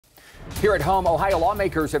Here at home, Ohio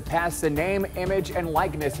lawmakers have passed the Name, Image, and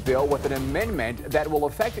Likeness bill with an amendment that will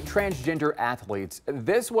affect transgender athletes.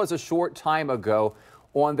 This was a short time ago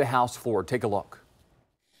on the House floor. Take a look.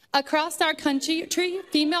 Across our country,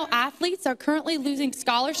 female athletes are currently losing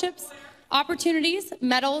scholarships, opportunities,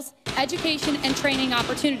 medals, education, and training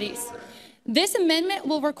opportunities. This amendment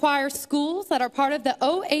will require schools that are part of the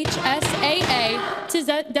OHSAA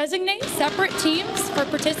to designate separate teams for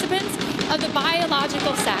participants of the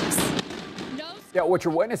biological sex. Yeah, what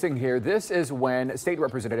you're witnessing here, this is when State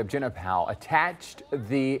Representative Jenna Powell attached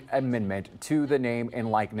the amendment to the Name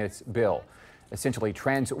and Likeness bill. Essentially,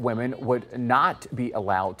 trans women would not be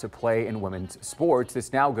allowed to play in women's sports.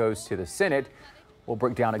 This now goes to the Senate. We'll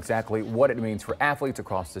break down exactly what it means for athletes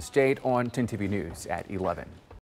across the state on 10 TV News at 11.